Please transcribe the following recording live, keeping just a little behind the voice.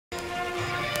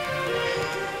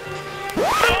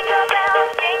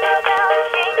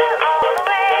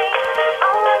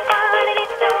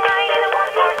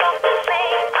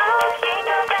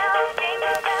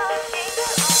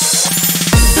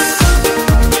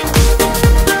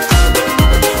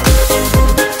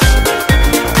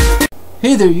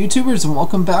Hey there YouTubers, and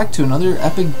welcome back to another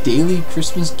epic daily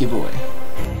Christmas giveaway.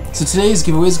 So today's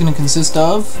giveaway is going to consist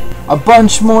of a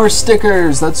bunch more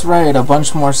stickers. That's right, a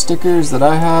bunch more stickers that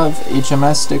I have.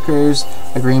 HMS stickers,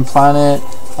 a green planet,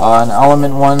 an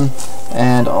element one,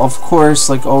 and of course,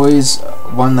 like always,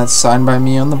 one that's signed by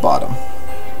me on the bottom.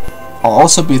 I'll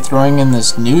also be throwing in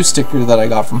this new sticker that I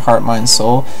got from Hart Mind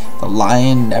Soul, the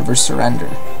Lion Never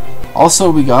Surrender. Also,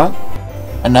 we got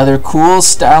another cool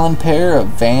styling pair of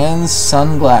Vans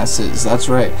sunglasses. That's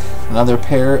right, another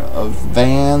pair of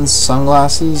Vans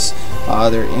sunglasses.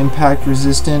 They're impact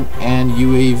resistant and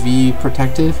UAV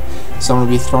protective, so I'm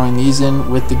going to be throwing these in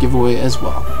with the giveaway as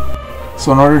well.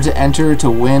 So in order to enter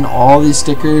to win all these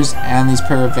stickers and these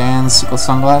pair of Vans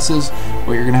sunglasses,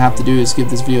 what you're going to have to do is give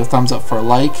this video a thumbs up for a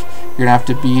like. You're going to have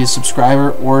to be a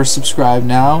subscriber or subscribe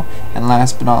now, and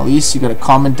last but not least, you got to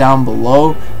comment down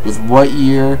below with what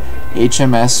year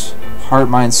HMS Hart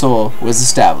Mind Soul was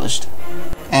established.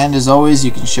 And as always,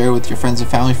 you can share with your friends and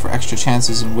family for extra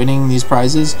chances in winning these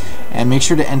prizes, and make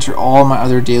sure to enter all my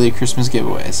other daily Christmas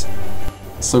giveaways.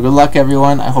 So good luck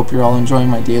everyone. I hope you're all enjoying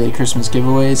my daily Christmas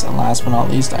giveaways, and last but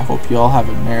not least, I hope you all have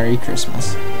a Merry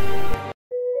Christmas.